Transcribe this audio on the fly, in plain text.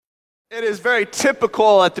It is very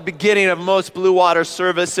typical at the beginning of most Blue Water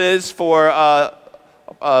services for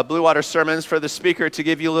Blue Water sermons for the speaker to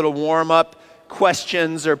give you a little warm-up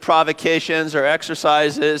questions or provocations or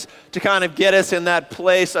exercises to kind of get us in that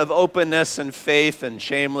place of openness and faith and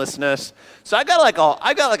shamelessness. So I got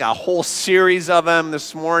like a whole series of them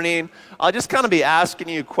this morning. I'll just kind of be asking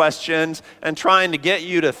you questions and trying to get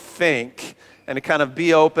you to think and to kind of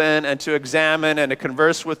be open and to examine and to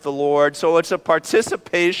converse with the Lord. So it's a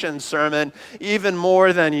participation sermon even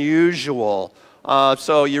more than usual.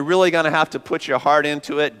 So you're really going to have to put your heart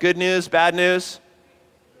into it. Good news, bad news?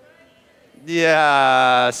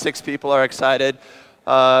 Yeah, 6 people are excited.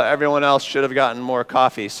 Everyone else should have gotten more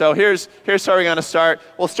coffee. So here's how we're going to start.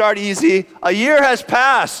 We'll start easy. A year has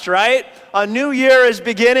passed, right? A new year is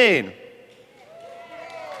beginning.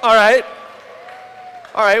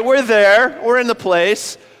 All right, we're there. We're in the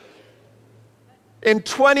place. In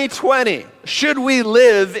 2020, should we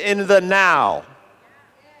live in the now?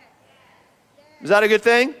 Is that a good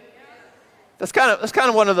thing? That's kind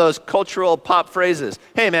of one of those cultural pop phrases.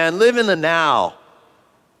 Hey man, live in the now.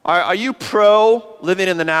 Are you pro living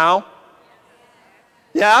in the now?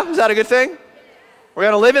 Yeah, is that a good thing? We're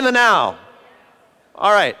going to live in the now.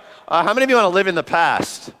 All right. How many of you want to live in the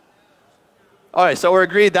past? All right, so we're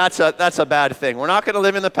agreed that's a bad thing. We're not going to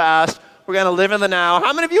live in the past. We're going to live in the now.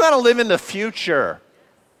 How many of you want to live in the future?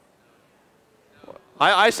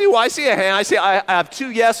 I see a hand. I have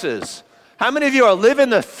 2 yeses. How many of you are live in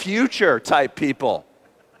the future type people?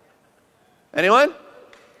 Anyone?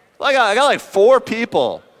 I got like 4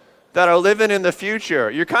 people that are living in the future.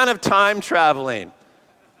 You're kind of time traveling.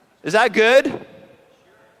 Is that good?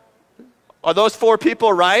 Are those 4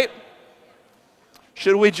 people right?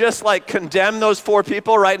 Should we just condemn those 4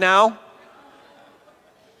 people right now?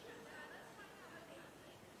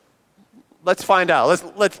 Let's find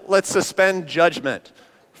out. Let's suspend judgment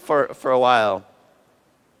for a while.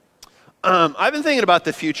 I've been thinking about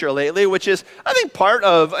the future lately, which is, I think, part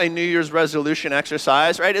of a New Year's resolution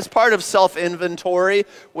exercise, right? It's part of self-inventory,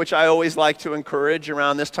 which I always like to encourage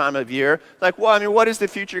around this time of year. What is the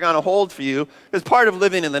future going to hold for you? Because part of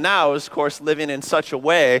living in the now is, of course, living in such a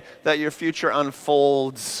way that your future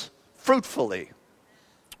unfolds fruitfully,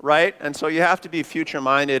 right? And so you have to be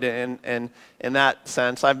future-minded in that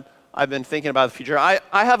sense. I've been thinking about the future. I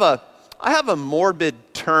have a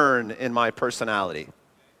morbid turn in my personality.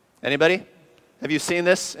 Anybody? Have you seen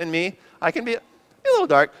this in me? I can be a little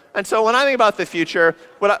dark. And so when I think about the future,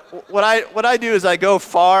 what I do is I go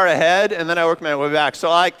far ahead and then I work my way back.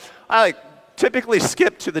 So I typically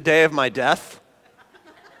skip to the day of my death.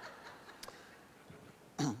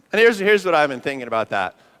 And here's what I've been thinking about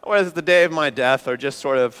that. Whether it's the day of my death or just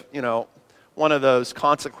sort of, one of those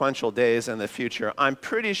consequential days in the future, I'm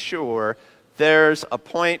pretty sure there's a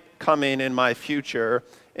point coming in my future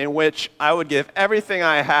in which I would give everything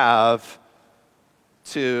I have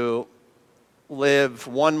to live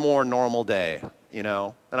one more normal day,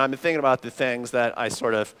 And I've been thinking about the things that I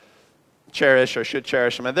sort of cherish or should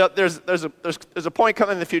cherish. There's a point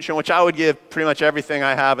coming in the future in which I would give pretty much everything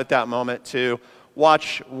I have at that moment to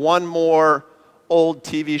watch one more old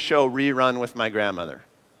TV show rerun with my grandmother,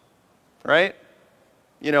 right?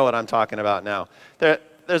 You know what I'm talking about now.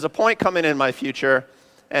 There's a point coming in my future,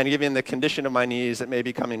 and given the condition of my knees, it may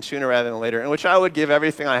be coming sooner rather than later, in which I would give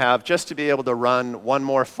everything I have just to be able to run one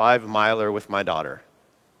more 5-miler with my daughter,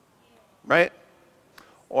 right?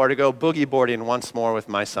 Or to go boogie boarding once more with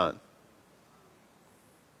my son.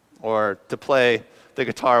 Or to play the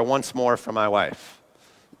guitar once more for my wife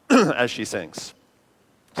as she sings.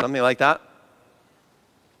 Something like that.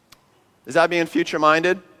 Is that being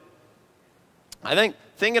future-minded? I think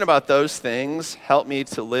thinking about those things help me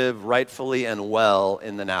to live rightfully and well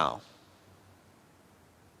in the now.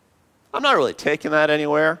 I'm not really taking that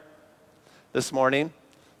anywhere this morning.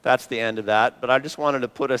 That's the end of that. But I just wanted to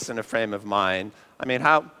put us in a frame of mind.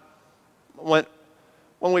 When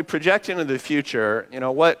we project into the future,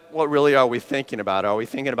 what really are we thinking about? Are we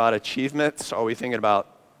thinking about achievements? Are we thinking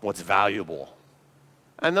about what's valuable?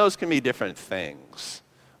 And those can be different things.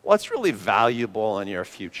 What's really valuable in your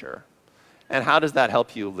future? And how does that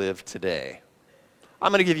help you live today?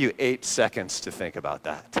 I'm going to give you 8 seconds to think about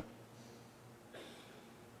that.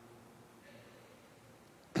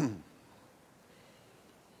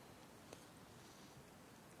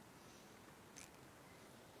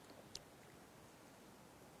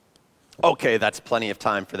 Okay, that's plenty of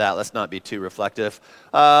time for that. Let's not be too reflective.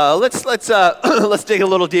 Let's dig a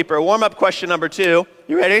little deeper. Warm-up question number 2.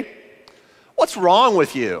 You ready? What's wrong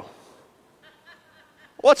with you?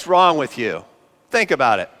 What's wrong with you? Think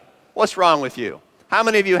about it. What's wrong with you? How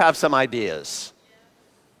many of you have some ideas?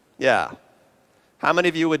 Yeah. How many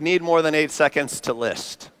of you would need more than 8 seconds to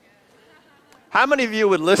list? How many of you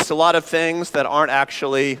would list a lot of things that aren't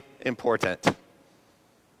actually important?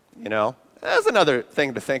 You know, that's another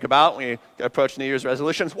thing to think about when you approach New Year's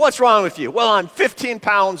resolutions. What's wrong with you? Well, I'm 15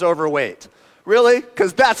 pounds overweight. Really?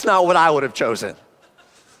 Because that's not what I would have chosen.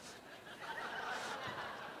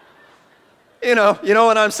 You know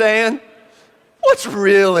what I'm saying? What's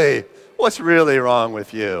really wrong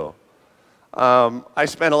with you? I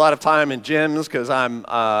spend a lot of time in gyms because I'm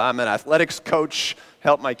an athletics coach,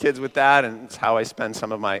 help my kids with that, and it's how I spend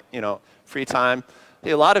some of my, free time.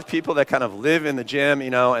 A lot of people that kind of live in the gym,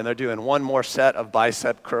 and they're doing one more set of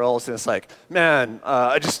bicep curls, and it's like, man,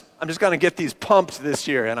 I'm just gonna get these pumped this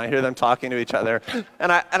year, and I hear them talking to each other,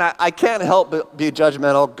 and I can't help but be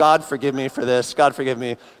judgmental. God forgive me for this. God forgive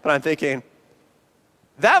me, but I'm thinking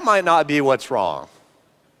that might not be what's wrong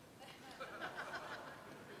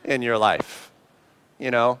in your life.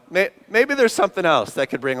 Maybe there's something else that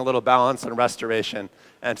could bring a little balance and restoration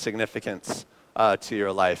and significance to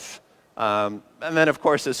your life. And then, of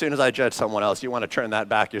course, as soon as I judge someone else, you want to turn that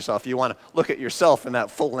back yourself. You want to look at yourself in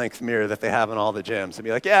that full-length mirror that they have in all the gyms and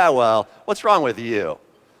be like, yeah, well, what's wrong with you?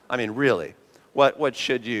 I mean, really, what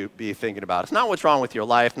should you be thinking about? It's not what's wrong with your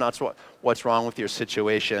life, not what's wrong with your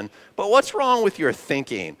situation, but what's wrong with your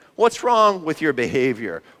thinking? What's wrong with your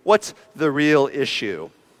behavior? What's the real issue?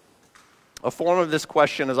 A form of this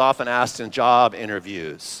question is often asked in job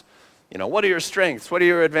interviews. What are your strengths? What are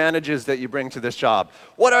your advantages that you bring to this job?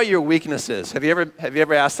 What are your weaknesses? Have you ever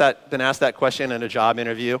been asked that question in a job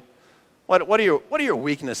interview? What are your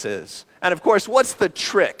weaknesses? And of course, what's the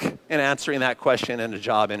trick in answering that question in a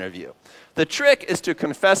job interview? The trick is to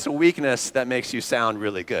confess a weakness that makes you sound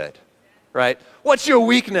really good, right? What's your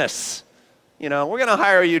weakness? We're going to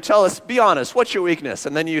hire you. Tell us, be honest, what's your weakness?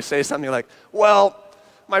 And then you say something like, well,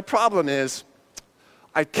 my problem is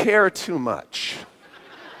I care too much.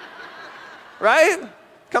 Right?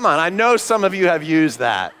 Come on, I know some of you have used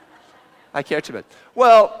that. I care too much.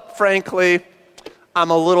 Well, frankly,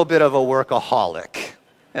 I'm a little bit of a workaholic,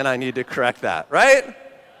 and I need to correct that, right?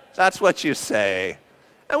 That's what you say.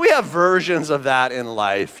 And we have versions of that in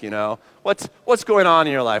life, What's going on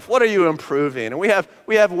in your life? What are you improving? And we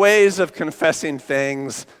have ways of confessing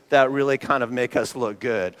things that really kind of make us look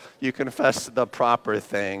good. You confess the proper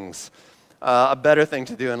things. A better thing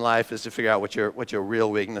to do in life is to figure out what your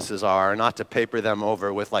real weaknesses are, not to paper them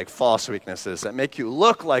over with like false weaknesses that make you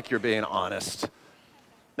look like you're being honest,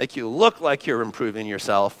 make you look like you're improving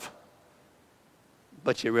yourself,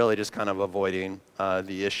 but you're really just kind of avoiding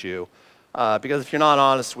the issue. Because if you're not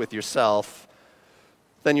honest with yourself,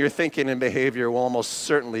 then your thinking and behavior will almost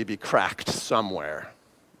certainly be cracked somewhere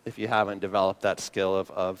if you haven't developed that skill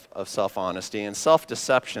of self-honesty. And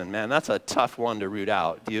self-deception, man, that's a tough one to root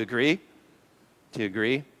out. Do you agree? Do you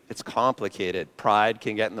agree? It's complicated. Pride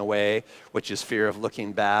can get in the way, which is fear of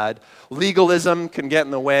looking bad. Legalism can get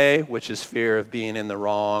in the way, which is fear of being in the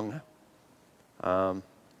wrong. So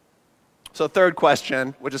third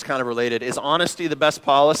question, which is kind of related, is honesty the best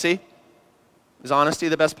policy? Is honesty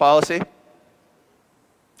the best policy?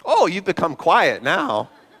 Oh, you've become quiet now.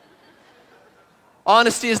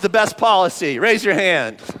 Honesty is the best policy. Raise your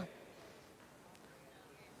hand.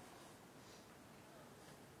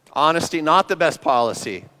 Honesty, not the best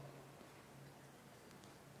policy.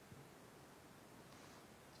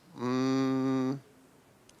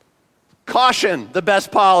 Caution, the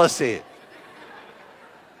best policy.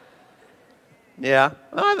 Yeah,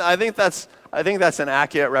 I think that's an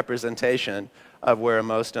accurate representation of where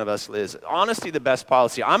most of us live. Honesty, the best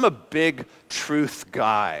policy. I'm a big truth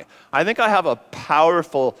guy. I think I have a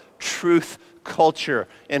powerful truth culture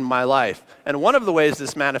in my life. And one of the ways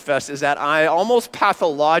this manifests is that I almost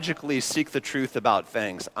pathologically seek the truth about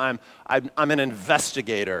things. I'm an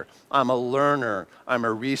investigator. I'm a learner. I'm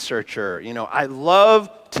a researcher. I love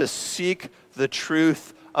to seek the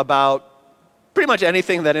truth about pretty much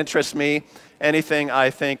anything that interests me, anything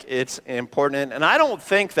I think it's important. And I don't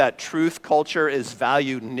think that truth culture is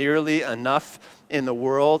valued nearly enough in the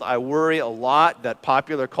world. I worry a lot that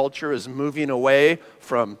popular culture is moving away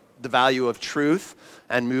from the value of truth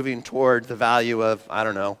and moving toward the value of,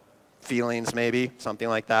 feelings maybe, something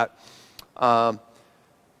like that. But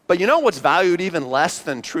what's valued even less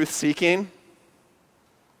than truth-seeking?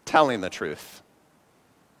 Telling the truth.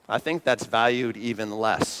 I think that's valued even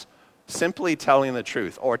less. Simply telling the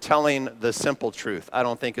truth or telling the simple truth, I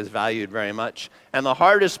don't think is valued very much. And the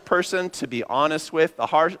hardest person to be honest with, the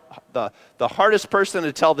hardest person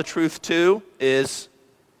to tell the truth to is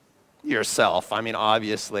yourself.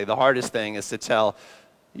 Obviously, the hardest thing is to tell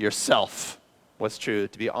yourself what's true,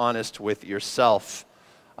 to be honest with yourself.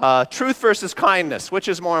 Truth versus kindness, which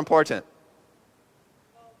is more important?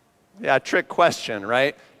 Yeah, trick question,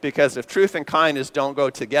 right? Because if truth and kindness don't go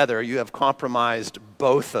together, you have compromised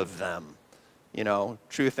both of them. You know,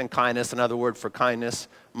 truth and kindness, another word for kindness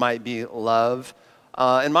might be love.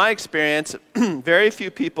 In my experience, very few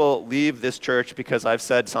people leave this church because I've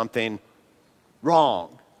said something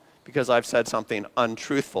wrong, because I've said something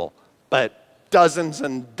untruthful. But dozens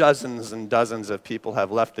and dozens and dozens of people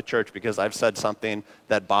have left the church because I've said something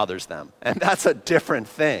that bothers them. And that's a different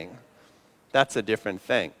thing. That's a different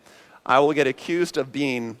thing. I will get accused of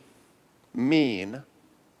being mean.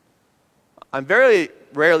 I'm very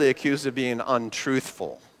rarely accused of being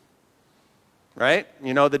untruthful. Right?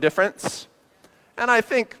 You know the difference? And I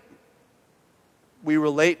think we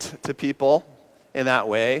relate to people in that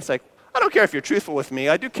way. It's like, I don't care if you're truthful with me.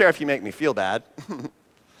 I do care if you make me feel bad.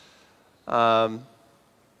 And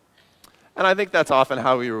I think that's often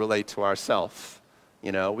how we relate to ourselves.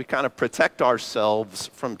 You know, we kind of protect ourselves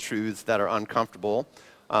from truths that are uncomfortable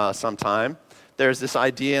sometime. There's this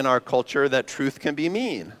idea in our culture that truth can be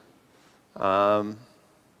mean.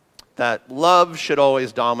 That love should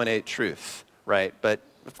always dominate truth, right? But,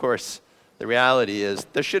 of course, the reality is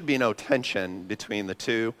there should be no tension between the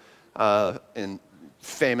two.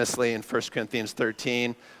 Famously in 1 Corinthians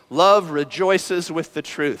 13, love rejoices with the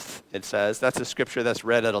truth, it says. That's a scripture that's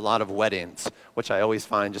read at a lot of weddings, which I always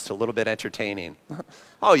find just a little bit entertaining.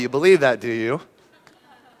 Oh, you believe that, do you?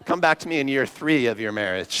 Come back to me in year 3 of your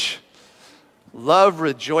marriage. Love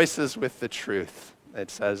rejoices with the truth, it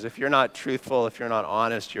says. If you're not truthful, if you're not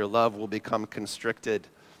honest, your love will become constricted.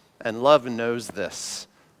 And love knows this.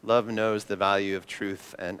 Love knows the value of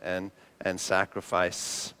truth and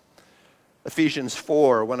sacrifice. Ephesians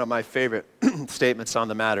 4, one of my favorite statements on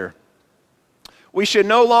the matter. We should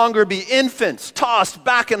no longer be infants, tossed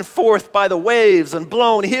back and forth by the waves and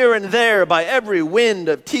blown here and there by every wind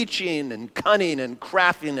of teaching and cunning and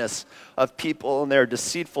craftiness of people and their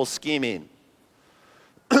deceitful scheming.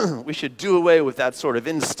 We should do away with that sort of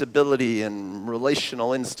instability and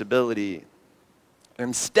relational instability.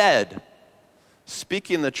 Instead,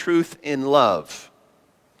 speaking the truth in love,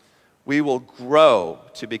 we will grow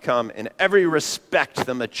to become in every respect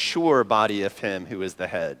the mature body of him who is the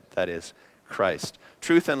head, that is Christ.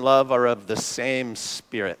 Truth and love are of the same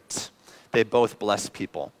spirit. They both bless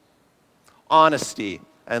people. Honesty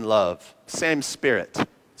and love, same spirit,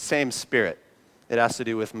 same spirit. It has to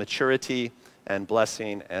do with maturity and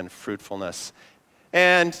blessing and fruitfulness.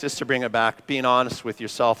 And just to bring it back, being honest with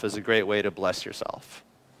yourself is a great way to bless yourself.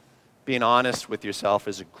 Being honest with yourself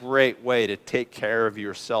is a great way to take care of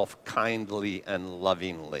yourself kindly and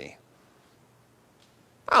lovingly.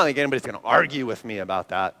 I don't think anybody's going to argue with me about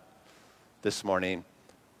that this morning,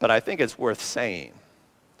 but I think it's worth saying.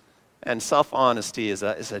 And self-honesty is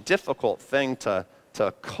a difficult thing to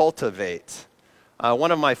cultivate.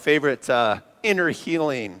 One of my favorite inner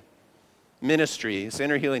healing ministries,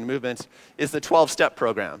 inner healing movements, is the 12-step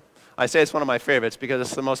program. I say it's one of my favorites because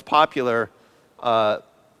it's the most popular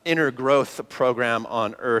inner growth program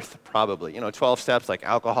on earth, probably. 12 steps like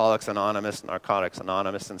Alcoholics Anonymous, Narcotics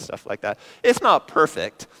Anonymous, and stuff like that. It's not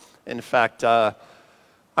perfect. In fact,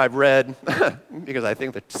 I've read, because I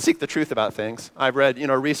think that seek the truth about things, I've read,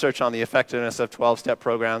 research on the effectiveness of 12-step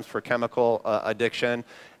programs for chemical addiction,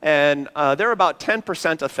 and they're about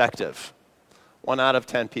 10% effective. 1 out of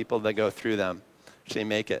 10 people that go through them actually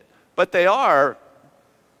make it. But they are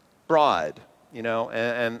broad.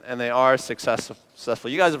 And they are successful.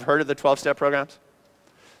 You guys have heard of the 12-step programs?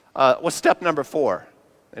 What's step number 4?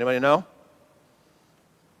 Anybody know?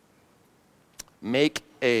 Make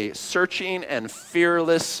a searching and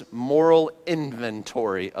fearless moral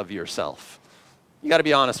inventory of yourself. You got to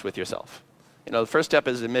be honest with yourself. The first step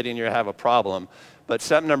is admitting you have a problem, but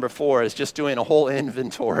step number 4 is just doing a whole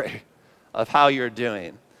inventory of how you're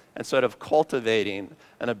doing and sort of cultivating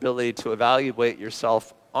an ability to evaluate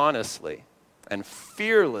yourself honestly and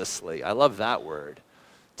fearlessly. I love that word.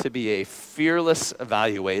 To be a fearless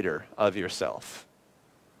evaluator of yourself.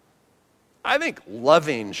 I think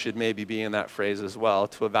loving should maybe be in that phrase as well,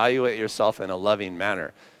 to evaluate yourself in a loving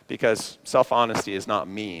manner, because self-honesty is not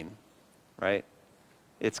mean, right?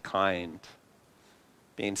 It's kind.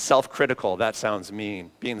 Being self-critical, that sounds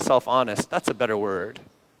mean. Being self-honest, that's a better word.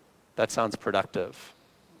 That sounds productive.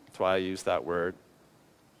 That's why I use that word.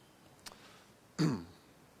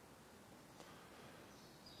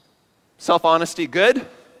 Self-honesty, good? All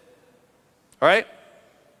right?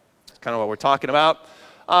 That's kind of what we're talking about.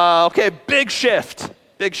 Okay, big shift.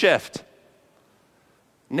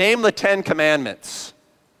 Name the 10 commandments.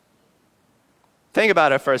 Think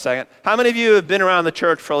about it for a second. How many of you have been around the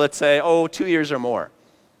church for, let's say, 2 years or more?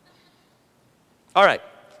 All right,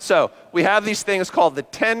 so we have these things called the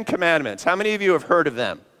 10 commandments. How many of you have heard of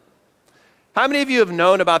them? How many of you have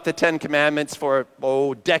known about the Ten Commandments for,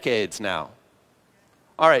 decades now?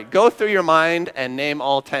 All right, go through your mind and name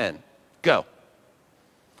all 10. Go.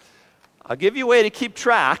 I'll give you a way to keep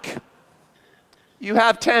track. You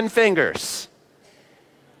have 10 fingers.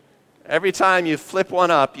 Every time you flip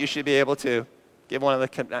one up, you should be able to give one of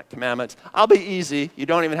the commandments. I'll be easy. You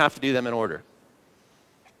don't even have to do them in order.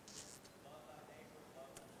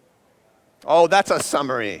 Oh, that's a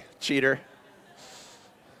summary, cheater.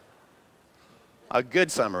 A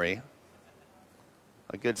good summary.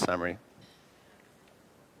 A good summary.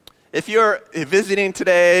 If you're visiting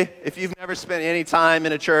today, if you've never spent any time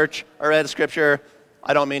in a church or read scripture,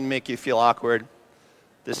 I don't mean to make you feel awkward.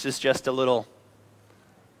 This is just a little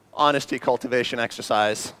honesty cultivation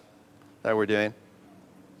exercise that we're doing.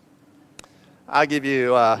 I'll give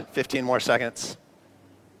you 15 more seconds.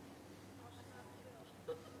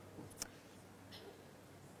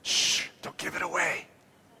 Shh, don't give it away.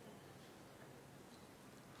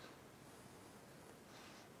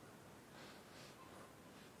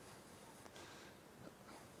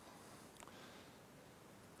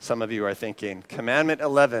 Some of you are thinking, Commandment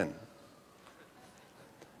 11,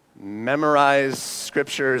 memorize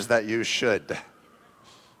scriptures that you should.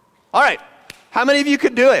 All right, how many of you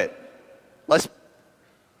could do it?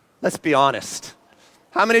 Let's be honest.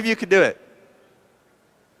 How many of you could do it?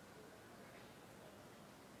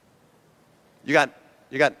 You got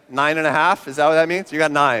 9.5? Is that what that means? You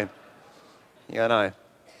got 9. You got 9.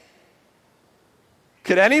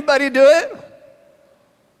 Could anybody do it?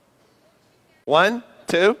 1,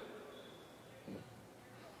 2?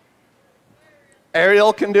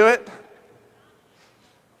 Ariel can do it?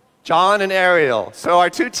 John and Ariel. So our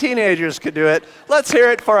 2 teenagers could do it. Let's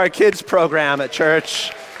hear it for our kids program at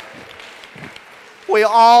church. We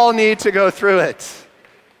all need to go through it.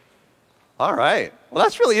 All right. Well,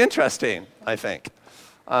 that's really interesting, I think.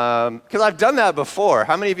 Because I've done that before.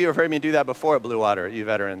 How many of you have heard me do that before at Blue Water, you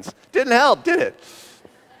veterans? Didn't help, did it?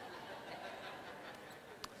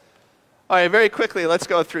 All right, very quickly, let's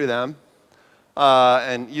go through them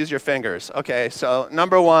and use your fingers. Okay, so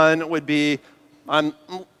number 1 would be,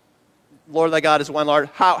 Lord thy God is one Lord.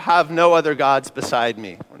 Have no other gods beside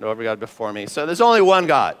me, or no other God before me. So there's only one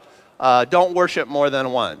God. Don't worship more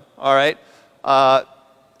than one, all right?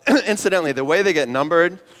 Incidentally, the way they get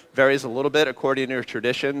numbered varies a little bit according to your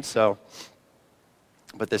tradition,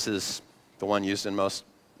 but this is the one used in most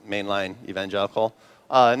mainline evangelical.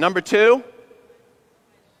 Number 2,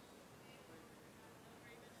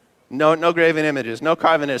 no graven images, no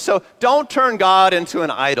carven images. So don't turn God into an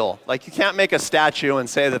idol. Like you can't make a statue and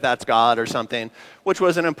say that that's God or something, which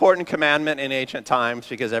was an important commandment in ancient times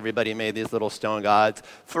because everybody made these little stone gods.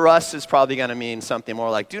 For us, it's probably going to mean something more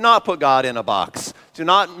like, do not put God in a box. Do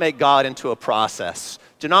not make God into a process.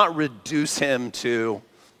 Do not reduce him to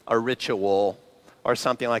a ritual or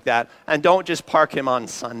something like that. And don't just park him on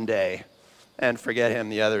Sunday and forget him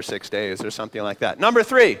the other 6 days or something like that. Number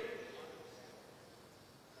 3.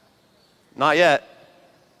 Not yet.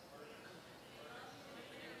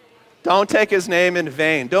 Don't take his name in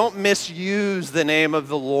vain. Don't misuse the name of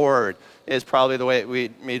the Lord is probably the way it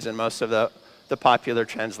reads in most of the popular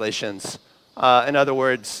translations. In other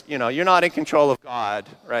words, you're not in control of God,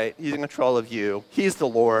 right? He's in control of you. He's the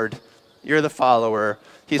Lord. You're the follower.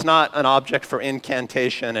 He's not an object for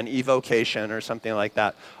incantation and evocation or something like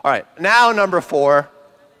that. All right, now number 4,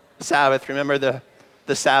 Sabbath. Remember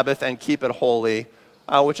the Sabbath and keep it holy.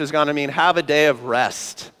 Which is going to mean have a day of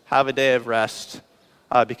rest. Have a day of rest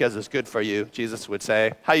because it's good for you, Jesus would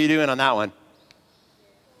say. How you doing on that one?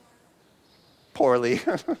 Poorly.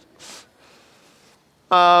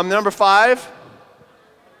 Number 5,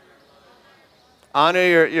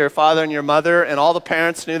 honor your father and your mother, and all the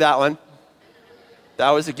parents knew that one. That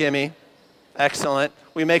was a gimme. Excellent.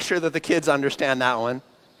 We make sure that the kids understand that one.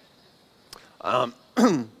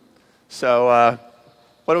 So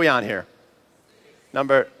what are we on here?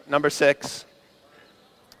 Number 6,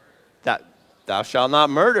 that thou shalt not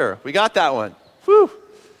murder. We got that one. Whew.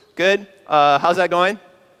 Good. How's that going?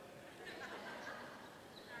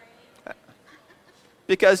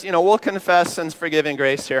 Because, we'll confess sin's forgiving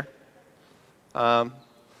grace here.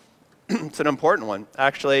 It's an important one,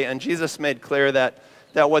 actually. And Jesus made clear that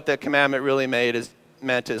what the commandment really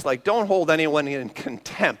meant is like, don't hold anyone in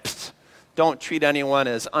contempt. Don't treat anyone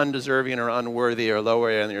as undeserving or unworthy or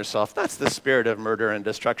lower than yourself. That's the spirit of murder and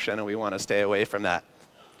destruction, and we want to stay away from that.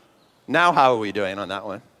 Now how are we doing on that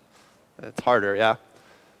one? It's harder, yeah?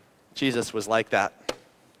 Jesus was like that.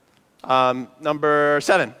 Number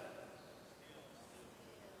 7.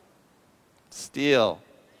 Steal.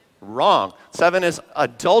 Wrong. 7 is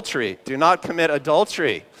adultery. Do not commit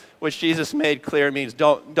adultery, which Jesus made clear means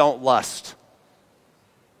don't lust.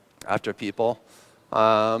 after people.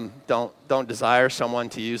 Don't desire someone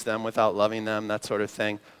to use them without loving them, that sort of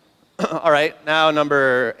thing. All right, now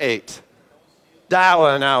number 8.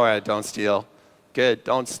 Don't steal. Good,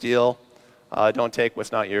 don't steal. Don't take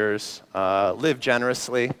what's not yours. Live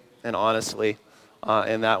generously and honestly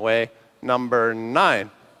in that way. Number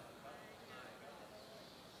 9.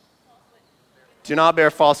 Do not bear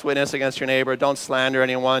false witness against your neighbor. Don't slander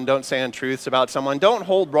anyone. Don't say untruths about someone. Don't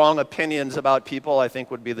hold wrong opinions about people, I think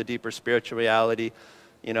would be the deeper spiritual reality.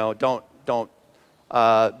 You know, don't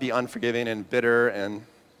be unforgiving and bitter and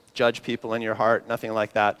judge people in your heart, nothing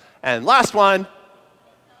like that. And last one,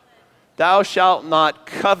 thou shalt not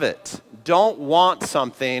covet. Don't want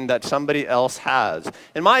something that somebody else has.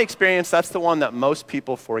 In my experience, that's the one that most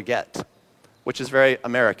people forget, which is very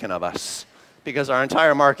American of us, because our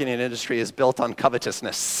entire marketing industry is built on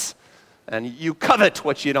covetousness. And you covet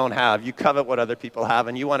what you don't have. You covet what other people have,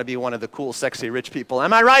 and you want to be one of the cool, sexy, rich people.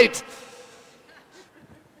 Am I right?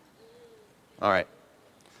 All right.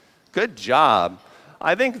 Good job.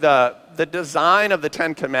 I think the design of the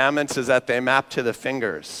 10 Commandments is that they map to the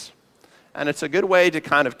fingers. And it's a good way to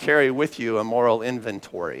kind of carry with you a moral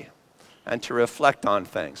inventory and to reflect on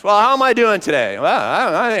things. Well, how am I doing today?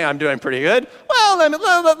 Well, I think I'm doing pretty good. Well,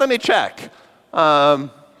 let me check. Am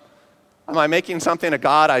I making something a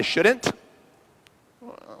God I shouldn't?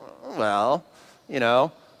 Well, you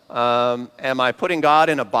know, am I putting God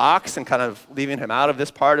in a box and kind of leaving him out of this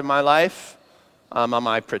part of my life? Am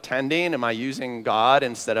I pretending? Am I using God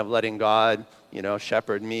instead of letting God, you know,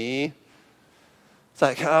 shepherd me? It's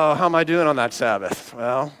like, oh, how am I doing on that Sabbath?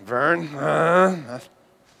 Well, Vern, how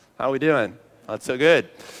are we doing? Not so good.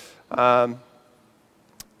 You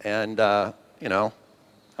know,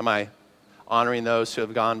 am I honoring those who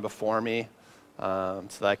have gone before me so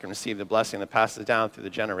that I can receive the blessing that passes down through the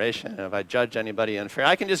generation? And if I judge anybody unfair,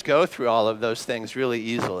 I can just go through all of those things really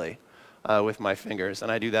easily with my fingers,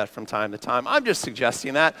 and I do that from time to time. I'm just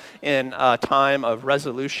suggesting that in a time of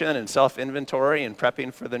resolution and self-inventory and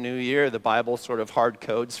prepping for the new year, the Bible sort of hard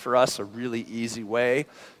codes for us a really easy way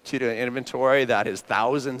to do an inventory that is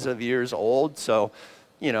thousands of years old. So,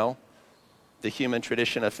 you know, the human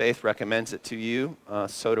tradition of faith recommends it to you,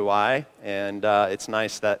 so do I, and it's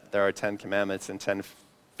nice that there are 10 commandments and 10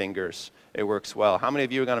 fingers. It works well. How many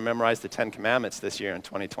of you are going to memorize the 10 commandments this year in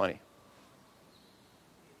 2020?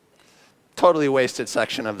 Totally wasted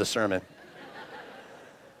section of the sermon.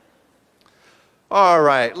 All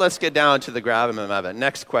right, let's get down to the gravamen of it.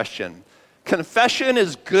 Next question. Confession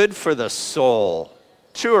is good for the soul.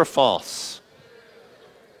 True or false?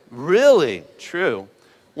 Really? True.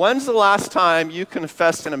 When's the last time you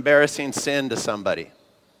confessed an embarrassing sin to somebody?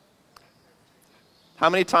 How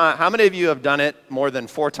many of you have done it more than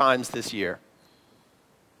 4 times this year?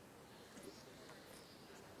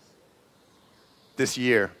 This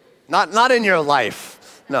year. Not in your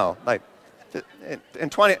life. No, like in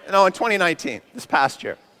 2019, this past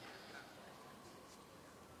year.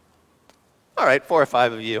 All right, 4 or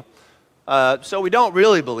 5 of you. So we don't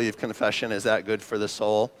really believe confession is that good for the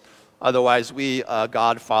soul. Otherwise, we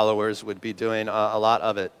God followers would be doing a lot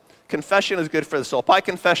of it. Confession is good for the soul. By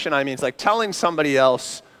confession, I mean it's like telling somebody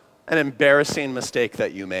else an embarrassing mistake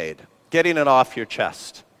that you made, getting it off your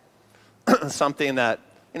chest. Something that,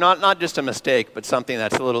 you know, not just a mistake, but something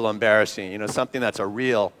that's a little embarrassing, you know, something that's a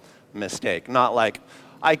real mistake. Not like,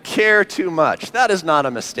 I care too much. That is not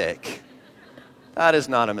a mistake. That is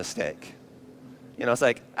not a mistake. You know, it's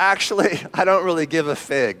like, actually, I don't really give a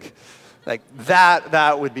fig. Like,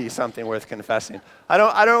 that would be something worth confessing. I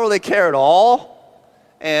don't really care at all,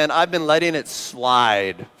 and I've been letting it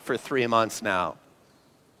slide for 3 months now.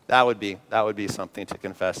 That would be something to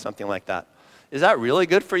confess, something like that. Is that really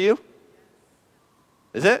good for you?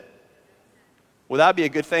 Is it? Would that be a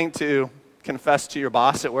good thing to confess to your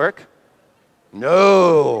boss at work?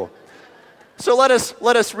 No. So let us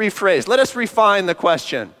rephrase. Let us refine the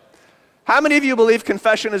question. How many of you believe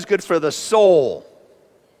confession is good for the soul?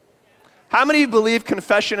 How many of you believe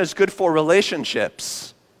confession is good for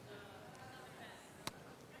relationships?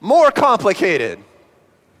 More complicated.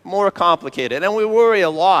 More complicated. And we worry a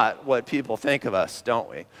lot what people think of us, don't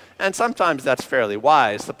we? And sometimes that's fairly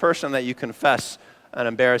wise. The person that you confess an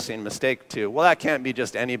embarrassing mistake to, well, that can't be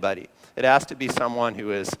just anybody. It has to be someone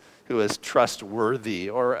who is trustworthy,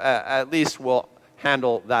 or at least will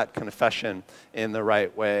handle that confession in the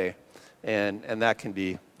right way. And that can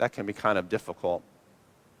be kind of difficult.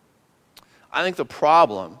 I think the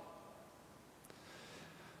problem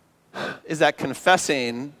is that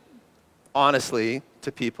confessing honestly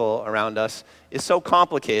to people around us is so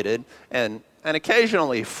complicated and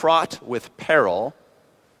occasionally fraught with peril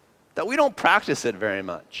that we don't practice it very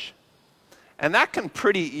much. And that can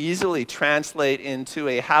pretty easily translate into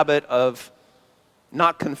a habit of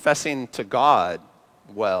not confessing to God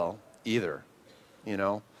well either, you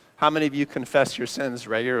know. How many of you confess your sins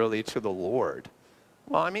regularly to the Lord?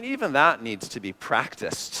 Well, I mean, even that needs to be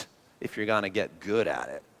practiced if you're going to get good at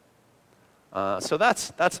it. So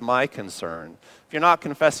that's my concern. If you're not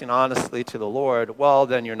confessing honestly to the Lord, well,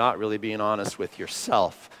 then you're not really being honest with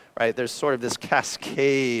yourself, right? There's sort of this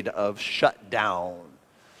cascade of shutdown.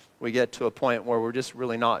 We get to a point where we're just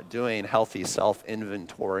really not doing healthy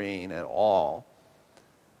self-inventorying at all.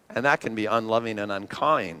 And that can be unloving and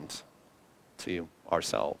unkind to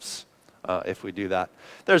ourselves if we do that.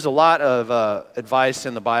 There's a lot of advice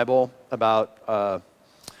in the Bible about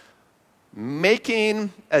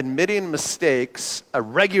making admitting mistakes a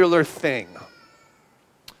regular thing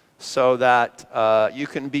so that you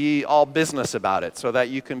can be all business about it, so that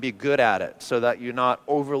you can be good at it, so that you're not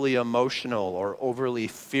overly emotional or overly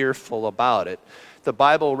fearful about it. The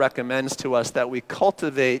Bible recommends to us that we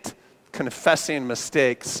cultivate confessing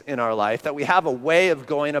mistakes in our life, that we have a way of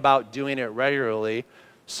going about doing it regularly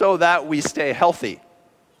so that we stay healthy.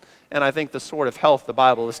 And I think the sort of health the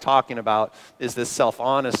Bible is talking about is this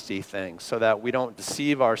self-honesty thing, so that we don't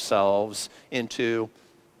deceive ourselves into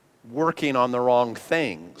working on the wrong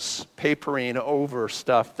things, papering over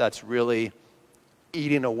stuff that's really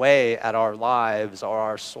eating away at our lives or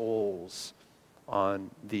our souls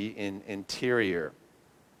on the interior.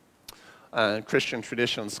 Christian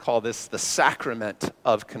traditions call this the sacrament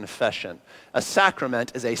of confession. A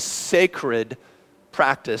sacrament is a sacred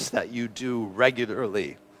practice that you do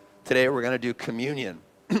regularly. Today we're going to do communion.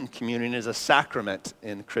 Communion is a sacrament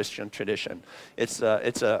in Christian tradition. It's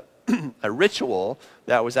a ritual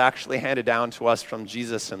that was actually handed down to us from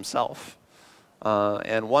Jesus himself.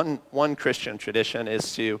 And one Christian tradition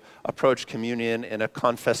is to approach communion in a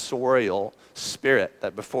confessorial spirit,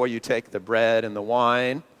 that before you take the bread and the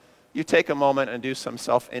wine, you take a moment and do some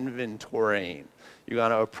self-inventorying. You're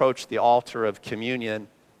going to approach the altar of communion.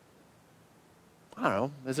 I don't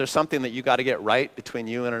know, is there something that you got to get right between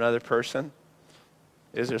you and another person?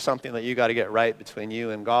 Is there something that you got to get right between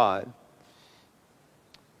you and God?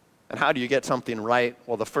 And how do you get something right?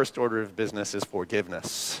 Well, the first order of business is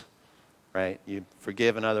forgiveness, right? You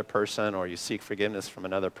forgive another person, or you seek forgiveness from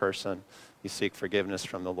another person. You seek forgiveness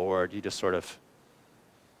from the Lord. You just sort of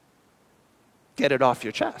get it off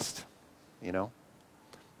your chest, you know?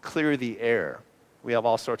 Clear the air. We have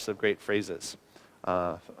all sorts of great phrases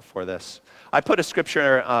for this. I put a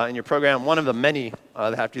scripture in your program. One of the many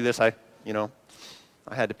that have to do this. I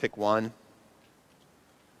had to pick one.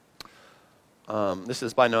 This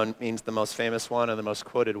is by no means the most famous one or the most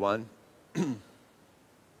quoted one.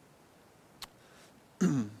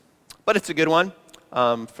 But it's a good one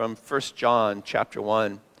from 1 John chapter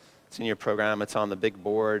 1. It's in your program. It's on the big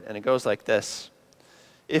board. And it goes like this.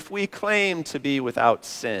 If we claim to be without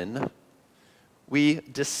sin, we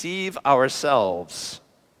deceive ourselves,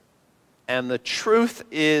 and the truth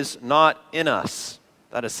is not in us.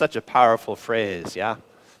 That is such a powerful phrase, yeah?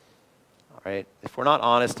 All right. If we're not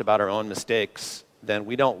honest about our own mistakes, then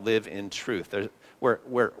we don't live in truth.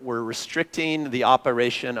 We're restricting the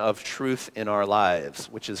operation of truth in our lives,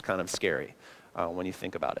 which is kind of scary when you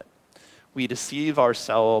think about it. We deceive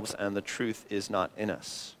ourselves, and the truth is not in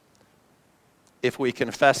us. If we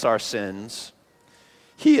confess our sins,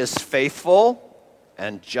 he is faithful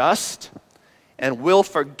and just and will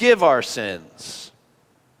forgive our sins.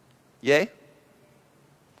 Yea?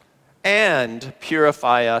 And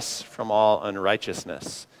purify us from all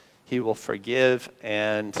unrighteousness. He will forgive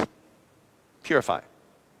and purify,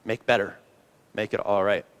 make better, make it all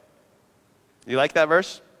right. You like that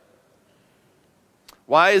verse?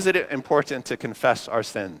 Why is it important to confess our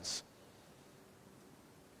sins?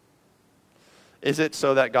 Is it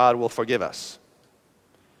so that God will forgive us?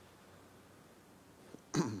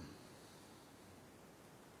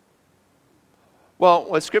 Well,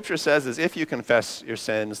 what Scripture says is if you confess your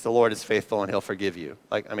sins, the Lord is faithful and he'll forgive you.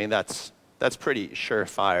 That's pretty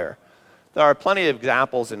surefire. There are plenty of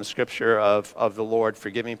examples in Scripture of the Lord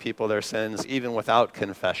forgiving people their sins even without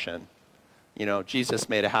confession. You know, Jesus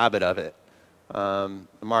made a habit of it.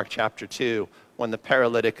 Mark chapter 2, when the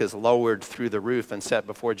paralytic is lowered through the roof and set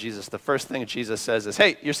before Jesus, the first thing Jesus says is,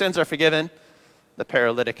 hey, your sins are forgiven. The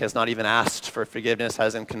paralytic has not even asked for forgiveness,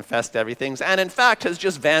 hasn't confessed everything, and in fact has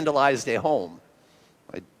just vandalized a home.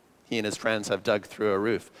 He and his friends have dug through a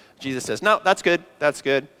roof. Jesus says, no, that's good, that's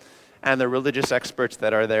good. And the religious experts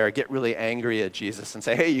that are there get really angry at Jesus and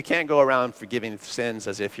say, hey, you can't go around forgiving sins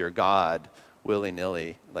as if you're God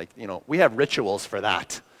willy-nilly. We have rituals for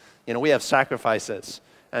that. We have sacrifices.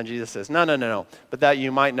 And Jesus says, no. But that you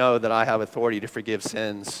might know that I have authority to forgive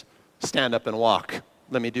sins, stand up and walk.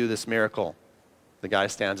 Let me do this miracle. The guy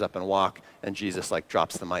stands up and walk, and Jesus like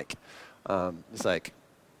drops the mic. It's like,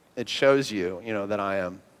 it shows you, that I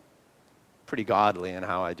am pretty godly in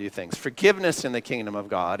how I do things. Forgiveness in the kingdom of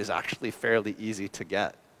God is actually fairly easy to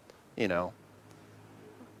get, But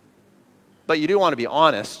you do want to be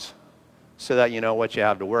honest so that you know what you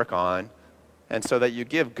have to work on and so that you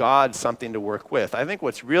give God something to work with. I think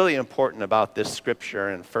what's really important about this scripture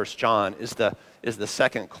in 1 John is the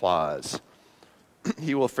second clause.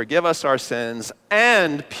 He will forgive us our sins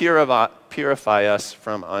and purify us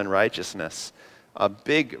from unrighteousness. A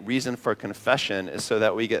big reason for confession is so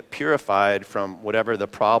that we get purified from whatever the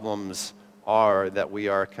problems are that we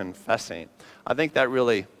are confessing. I think that's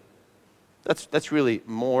really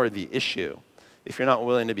more the issue. If you're not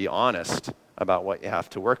willing to be honest about what you have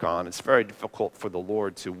to work on, it's very difficult for the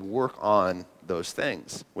Lord to work on those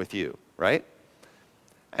things with you, right?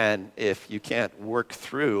 And if you can't work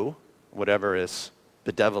through whatever is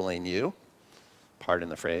bedeviling you, pardon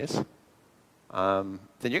the phrase, then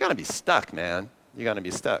you're going to be stuck, man. You're going to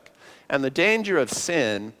be stuck. And the danger of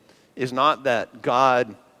sin is not that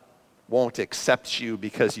God won't accept you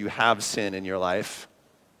because you have sin in your life.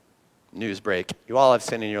 News break. You all have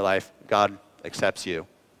sin in your life. God accepts you.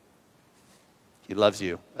 He loves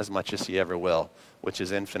you as much as he ever will, which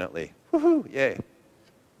is infinitely. Woohoo, yay.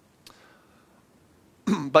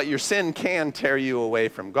 But your sin can tear you away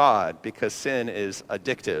from God because sin is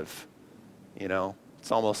addictive.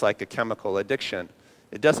 It's almost like a chemical addiction.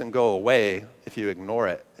 It doesn't go away if you ignore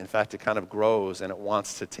it. In fact, it kind of grows and it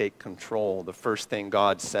wants to take control. The first thing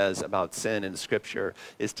God says about sin in Scripture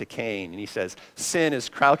is to Cain. And he says, sin is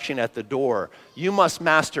crouching at the door. You must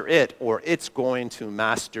master it or it's going to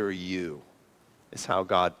master you, is how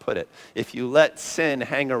God put it. If you let sin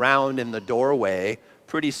hang around in the doorway,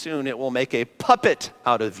 pretty soon it will make a puppet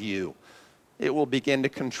out of you. It will begin to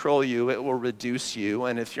control you. It will reduce you.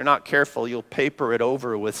 And if you're not careful, you'll paper it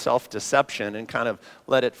over with self-deception and kind of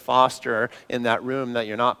let it foster in that room that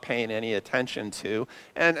you're not paying any attention to.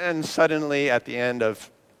 And suddenly, at the end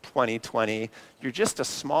of 2020, you're just a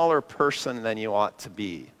smaller person than you ought to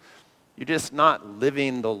be. You're just not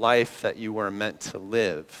living the life that you were meant to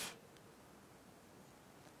live.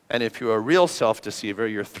 And if you're a real self-deceiver,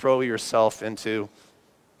 you throw yourself into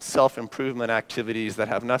self-improvement activities that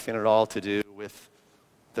have nothing at all to do with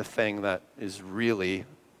the thing that is really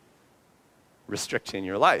restricting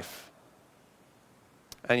your life.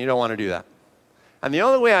 And you don't want to do that. And the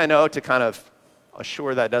only way I know to kind of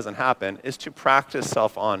assure that doesn't happen is to practice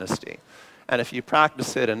self-honesty. And if you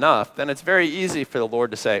practice it enough, then it's very easy for the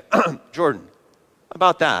Lord to say, Jordan,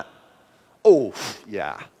 about that. Oh,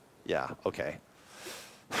 yeah, okay.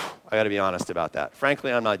 I got to be honest about that.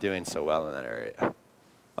 Frankly, I'm not doing so well in that area.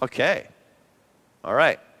 Okay. All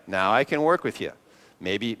right. Now I can work with you.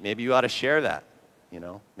 Maybe you ought to share that.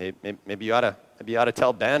 Maybe you ought to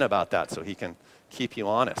tell Ben about that so he can keep you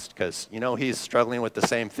honest because he's struggling with the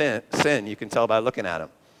same sin. You can tell by looking at him.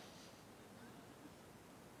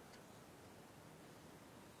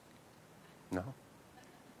 No?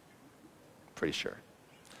 Pretty sure.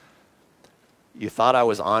 You thought I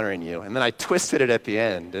was honoring you, and then I twisted it at the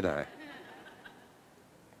end, didn't I?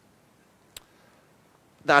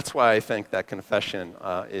 That's why I think that confession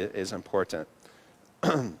is important.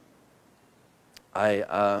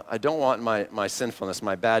 I don't want my sinfulness,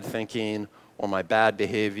 my bad thinking, or my bad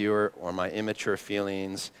behavior, or my immature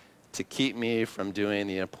feelings to keep me from doing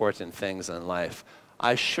the important things in life.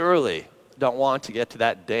 I surely don't want to get to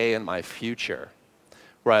that day in my future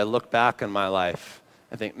where I look back on my life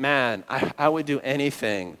and think, man, I would do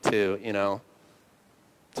anything to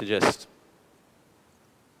just,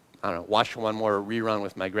 watch one more rerun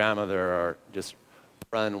with my grandmother or just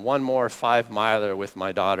run one more 5-miler with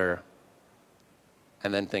my daughter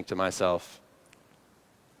and then think to myself,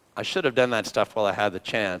 I should have done that stuff while I had the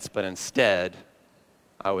chance, but instead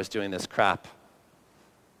I was doing this crap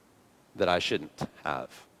that I shouldn't have.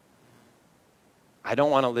 I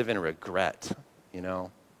don't want to live in regret,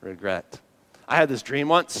 regret. I had this dream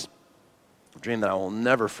once, a dream that I will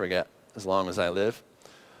never forget as long as I live.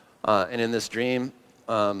 And in this dream,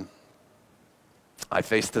 I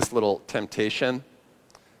faced this little temptation,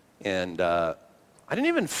 and I didn't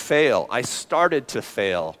even fail. I started to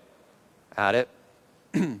fail at it.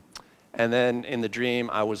 And then in the dream,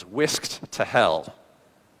 I was whisked to hell.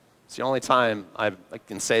 It's the only time I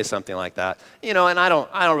can say something like that. And I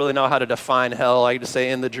don't really know how to define hell. I just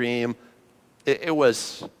say in the dream, it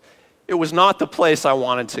was not the place I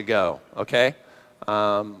wanted to go, okay?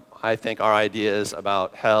 I think our ideas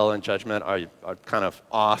about hell and judgment are kind of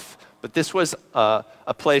off. But this was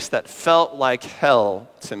a place that felt like hell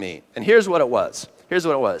to me. And here's what it was. Here's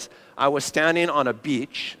what it was. I was standing on a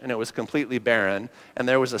beach, and it was completely barren, and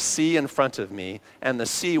there was a sea in front of me, and the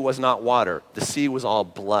sea was not water. The sea was all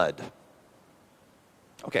blood.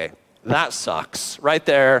 Okay, that sucks. Right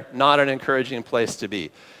there, not an encouraging place to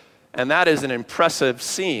be. And that is an impressive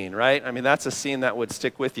scene, right? I mean, that's a scene that would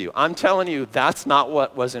stick with you. I'm telling you, that's not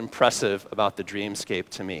what was impressive about the dreamscape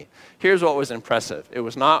to me. Here's what was impressive. It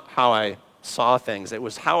was not how I saw things. It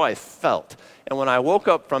was how I felt. And when I woke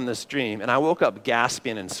up from this dream, and I woke up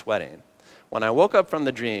gasping and sweating, when I woke up from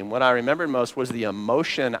the dream, what I remembered most was the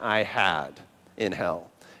emotion I had in hell.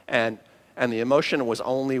 And the emotion was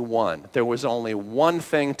only one. There was only one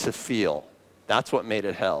thing to feel. That's what made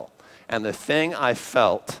it hell. And the thing I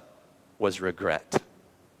felt was regret,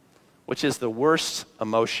 which is the worst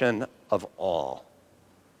emotion of all.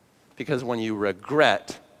 Because when you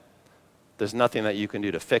regret, there's nothing that you can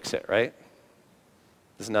do to fix it, right?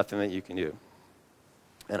 There's nothing that you can do.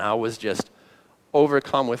 And I was just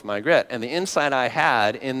overcome with my regret. And the insight I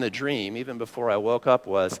had in the dream, even before I woke up,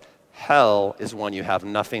 was hell is when you have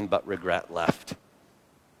nothing but regret left.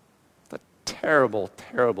 It's a terrible,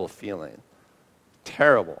 terrible feeling.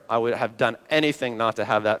 Terrible. I would have done anything not to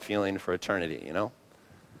have that feeling for eternity, you know?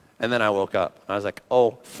 And then I woke up. And I was like,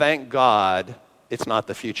 oh, thank God it's not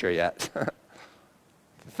the future yet.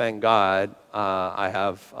 Thank God I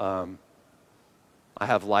have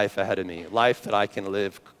life ahead of me, life that I can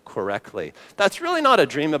live correctly. That's really not a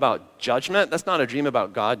dream about judgment. That's not a dream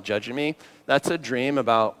about God judging me. That's a dream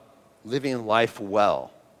about living life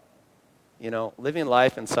well. You know, living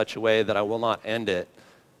life in such a way that I will not end it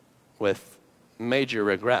with major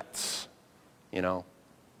regrets, you know,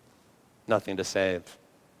 nothing to save,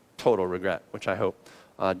 total regret, which I hope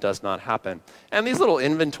does not happen. And these little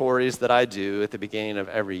inventories that I do at the beginning of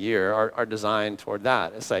every year are designed toward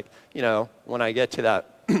that. It's like, you know, when I get to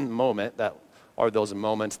that moment, that are those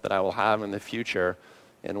moments that I will have in the future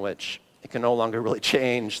in which it can no longer really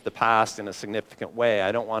change the past in a significant way.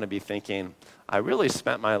 I don't want to be thinking, I really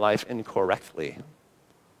spent my life incorrectly,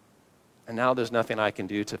 and now there's nothing I can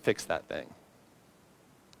do to fix that thing.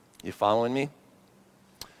 You following me?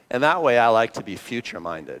 And that way I like to be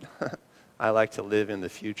future-minded. I like to live in the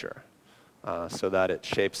future so that it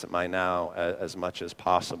shapes my now as much as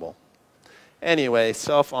possible. Anyway,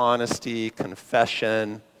 self-honesty,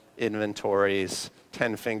 confession, inventories,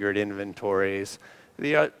 10-fingered inventories.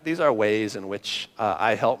 These are ways in which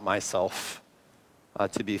I help myself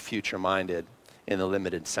to be future-minded in the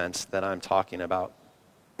limited sense that I'm talking about.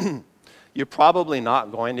 You're probably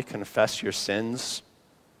not going to confess your sins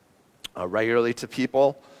regularly to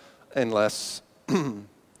people unless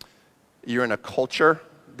you're in a culture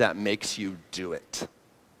that makes you do it.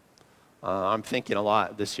 I'm thinking a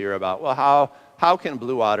lot this year about, well, how can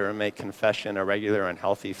Blue Water make confession a regular and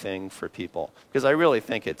healthy thing for people? Because I really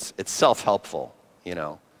think it's self-helpful, you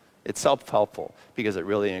know. It's self-helpful because it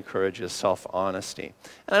really encourages self-honesty.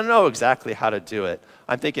 And I don't know exactly how to do it.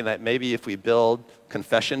 I'm thinking that maybe if we build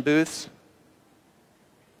confession booths,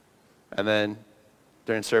 and then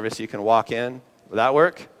during service you can walk in. Will that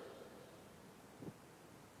work?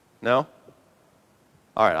 No?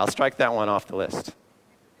 All right, I'll strike that one off the list.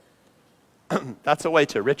 That's a way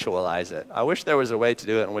to ritualize it. I wish there was a way to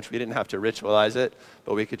do it in which we didn't have to ritualize it,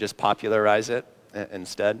 but we could just popularize it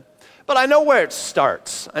instead. But I know where it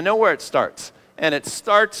starts. And it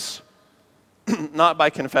starts not by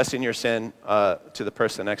confessing your sin to the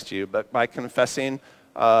person next to you, but by confessing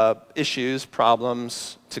issues,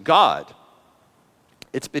 problems to God.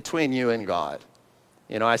 It's between you and God.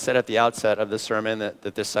 You know, I said at the outset of the sermon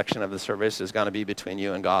that this section of the service is going to be between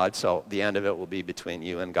you and God, so the end of it will be between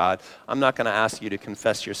you and God. I'm not going to ask you to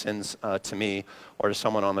confess your sins to me or to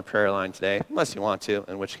someone on the prayer line today, unless you want to,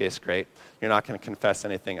 in which case, great. You're not going to confess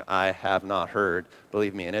anything I have not heard,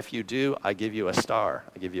 believe me. And if you do, I give you a star.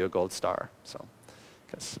 I give you a gold star. So,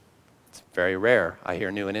 because it's very rare I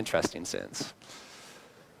hear new and interesting sins.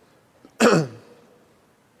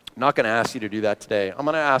 I'm not going to ask you to do that today. I'm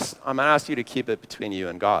going to ask you to keep it between you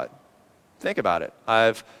and God. Think about it.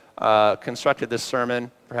 I've constructed this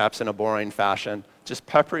sermon, perhaps in a boring fashion, just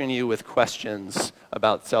peppering you with questions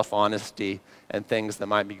about self-honesty and things that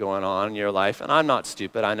might be going on in your life. And I'm not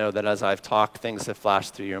stupid. I know that as I've talked, things have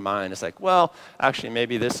flashed through your mind. It's like, well, actually,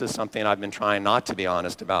 maybe this is something I've been trying not to be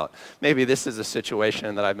honest about. Maybe this is a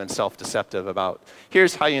situation that I've been self-deceptive about.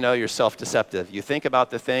 Here's how you know you're self-deceptive. You think about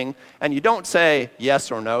the thing, and you don't say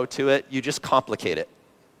yes or no to it. You just complicate it.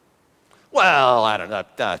 Well, I don't know.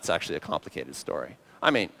 That's actually a complicated story. I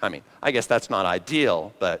mean, I guess that's not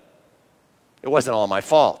ideal, but it wasn't all my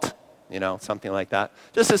fault. You know, something like that.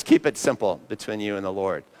 Just keep it simple between you and the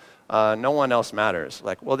Lord. No one else matters.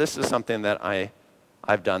 Like, well, this is something that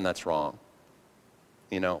I've done that's wrong.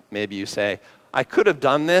 Maybe you say, I could have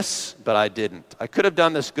done this, but I didn't. I could have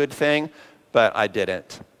done this good thing, but I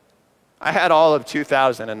didn't. I had all of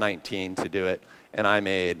 2019 to do it, and I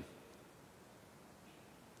made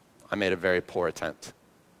a very poor attempt.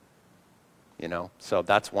 So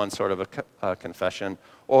that's one sort of a confession.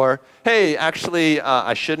 Or, hey, actually,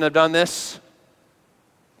 I shouldn't have done this,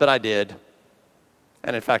 but I did.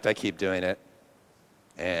 And in fact, I keep doing it,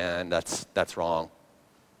 and that's wrong.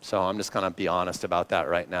 So I'm just going to be honest about that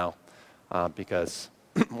right now, because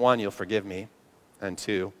one, you'll forgive me, and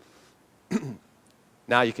two,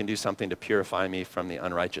 now you can do something to purify me from the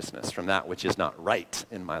unrighteousness, from that which is not right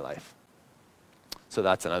in my life. So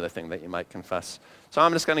that's another thing that you might confess. So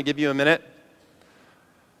I'm just going to give you a minute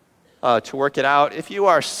to work it out. If you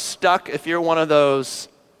are stuck, if you're one of those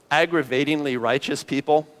aggravatingly righteous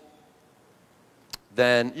people,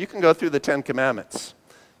 then you can go through the 10 Commandments.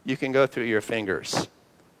 You can go through your fingers,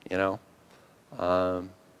 and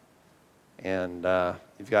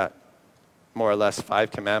you've got more or less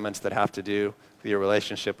 5 commandments that have to do with your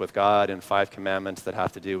relationship with God, and 5 commandments that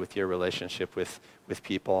have to do with your relationship with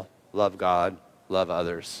people. Love God, love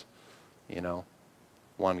others,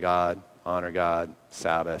 one God, honor God,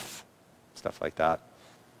 Sabbath, stuff like that.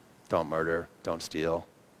 Don't murder, don't steal,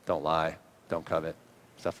 don't lie, don't covet,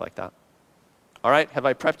 stuff like that. All right, have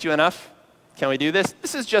I prepped you enough? Can we do this?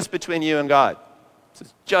 This is just between you and God. This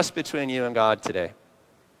is just between you and God today.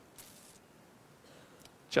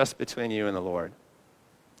 Just between you and the Lord.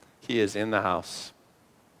 He is in the house.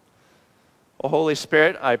 Oh, Holy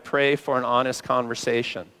Spirit, I pray for an honest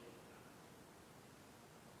conversation.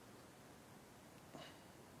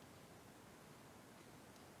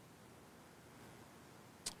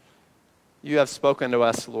 You have spoken to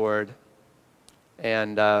us, Lord,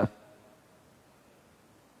 and in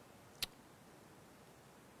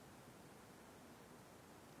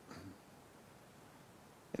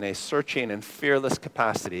a searching and fearless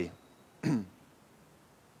capacity,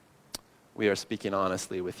 we are speaking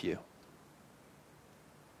honestly with you.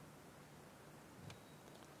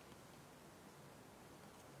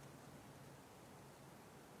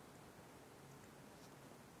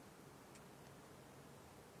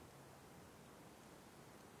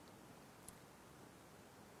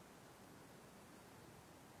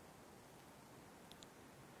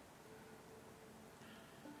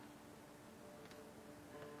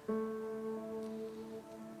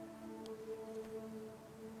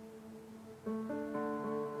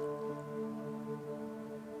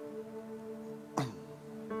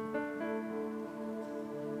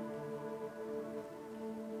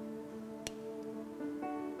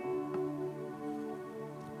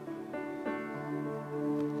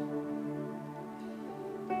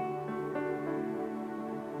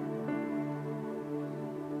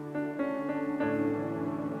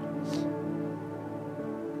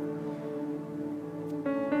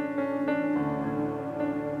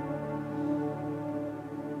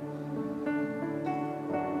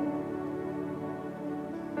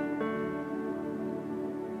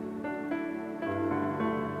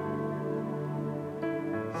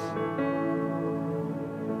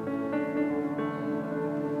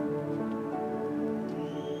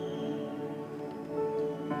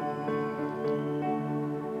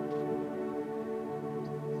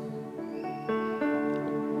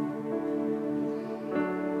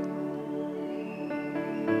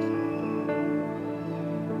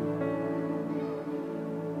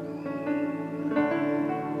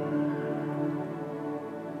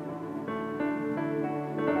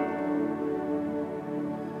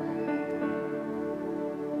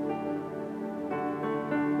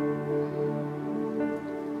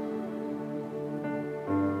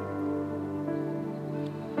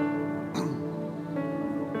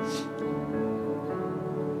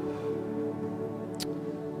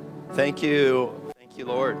 Thank you,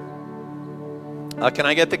 Lord. Can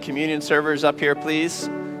I get the communion servers up here, please?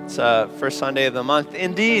 It's first Sunday of the month.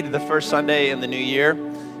 Indeed, the first Sunday in the new year.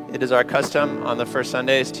 It is our custom on the first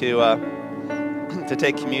Sundays to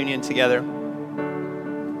take communion together.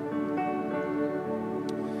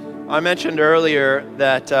 I mentioned earlier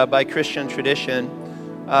that by Christian tradition,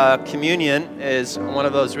 communion is one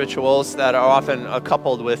of those rituals that are often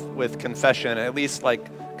coupled with confession, at least like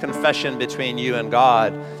confession between you and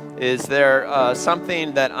God. Is there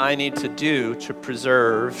something that I need to do to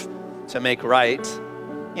preserve, to make right,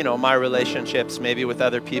 my relationships, maybe with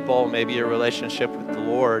other people, maybe your relationship with the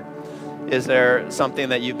Lord? Is there something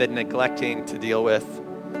that you've been neglecting to deal with?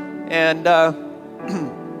 And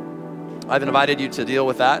I've invited you to deal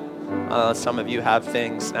with that. Some of you have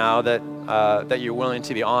things now that you're willing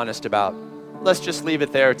to be honest about. let's just leave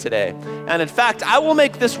it there today. And in fact, I will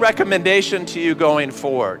make this recommendation to you going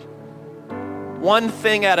forward. One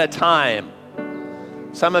thing at a time.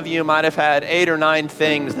 Some of you might have had 8 or 9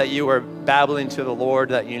 things that you were babbling to the Lord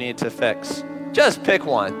that you need to fix. Just pick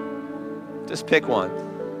one. Just pick one.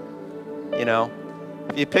 You know,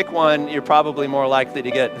 if you pick one, you're probably more likely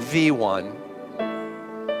to get the one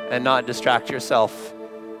and not distract yourself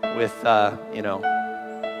with, the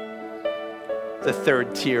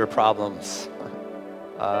third tier problems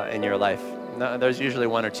in your life. No, there's usually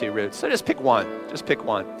 1 or 2 routes. So just pick one. Just pick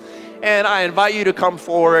one. And I invite you to come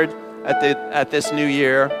forward at this new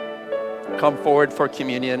year. Come forward for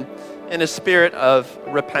communion in a spirit of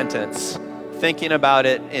repentance, thinking about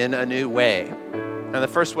it in a new way. And the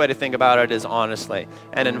first way to think about it is honestly,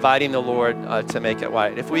 and inviting the Lord to make it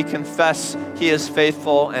right. If we confess He is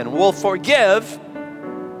faithful and will forgive,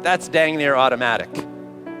 that's dang near automatic.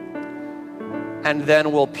 And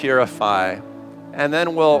then we'll purify. And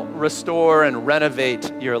then we'll restore and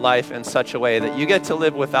renovate your life in such a way that you get to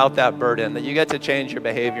live without that burden, that you get to change your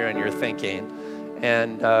behavior and your thinking.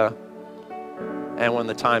 And when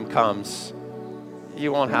the time comes,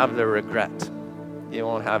 you won't have the regret. You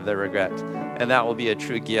won't have the regret. And that will be a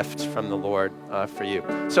true gift from the Lord for you.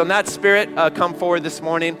 So in that spirit, come forward this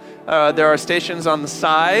morning. There are stations on the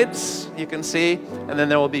sides, you can see, and then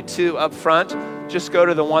there will be 2 up front. Just go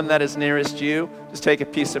to the one that is nearest you. Just take a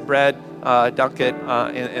piece of bread, dunk it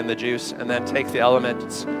in the juice, and then take the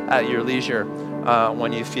elements at your leisure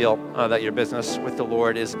when you feel that your business with the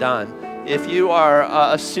Lord is done. If you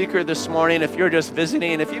are a seeker this morning, if you're just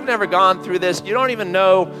visiting, if you've never gone through this, you don't even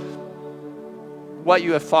know what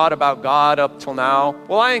you have thought about God up till now,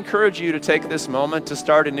 well, I encourage you to take this moment to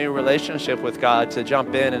start a new relationship with God, to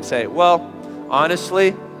jump in and say, well,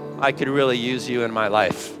 honestly, I could really use you in my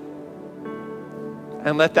life.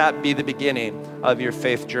 And let that be the beginning of your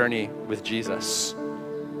faith journey with Jesus.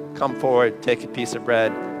 Come forward, take a piece of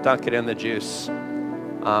bread, dunk it in the juice.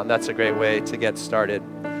 That's a great way to get started.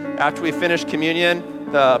 After we finish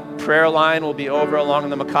communion, the prayer line will be over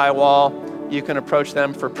along the Mackay wall. You can approach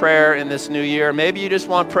them for prayer in this new year. Maybe you just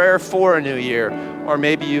want prayer for a new year. Or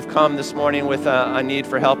maybe you've come this morning with a need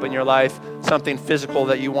for help in your life, something physical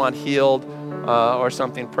that you want healed, or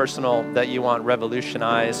something personal that you want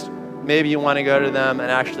revolutionized. Maybe you want to go to them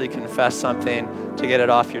and actually confess something to get it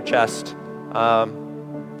off your chest. Not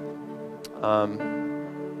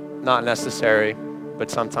necessary,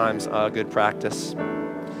 but sometimes good practice.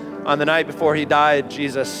 On the night before He died,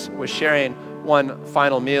 Jesus was sharing one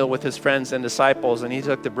final meal with His friends and disciples, and He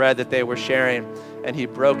took the bread that they were sharing and He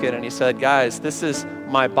broke it and He said, guys, this is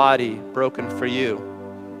my body broken for you.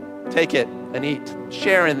 Take it and eat.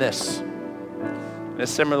 Share in this. In a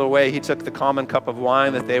similar way, He took the common cup of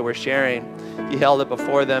wine that they were sharing. He held it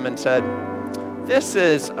before them and said, this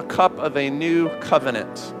is a cup of a new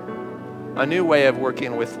covenant, a new way of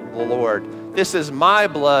working with the Lord. This is my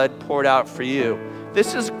blood poured out for you.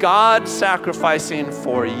 This is God sacrificing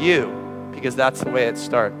for you, because that's the way it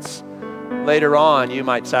starts. Later on, you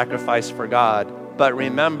might sacrifice for God, but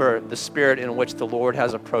remember the spirit in which the Lord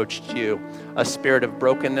has approached you, a spirit of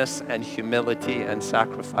brokenness and humility and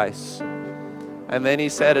sacrifice. And then He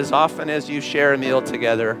said, as often as you share a meal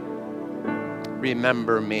together,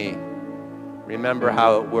 remember me. Remember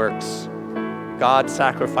how it works. God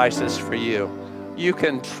sacrifices for you. You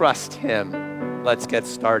can trust Him. Let's get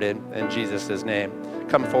started in Jesus' name.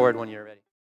 Come forward when you're ready.